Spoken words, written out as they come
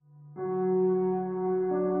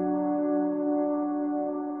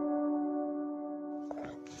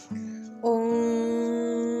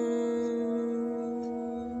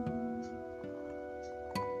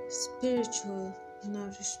spiritual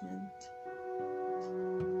nourishment.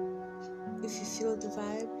 If you feel the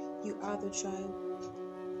vibe, you are the tribe.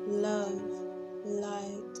 Love,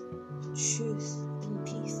 light, truth, and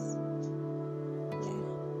peace.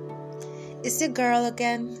 Yeah. It's your girl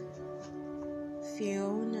again,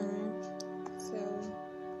 Fiona. So,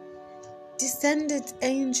 descended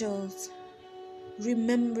angels,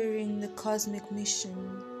 remembering the cosmic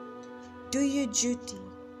mission. Do your duty.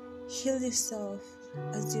 Heal yourself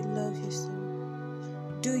as you love yourself.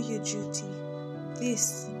 Do your duty.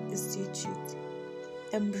 This is your duty.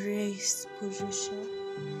 Embrace Purusha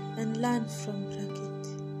and learn from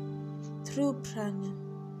Prakriti. Through prana,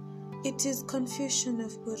 it is confusion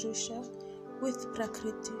of Purusha with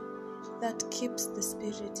Prakriti that keeps the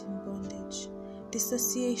spirit in bondage.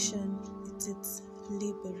 Dissociation is its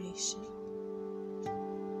liberation.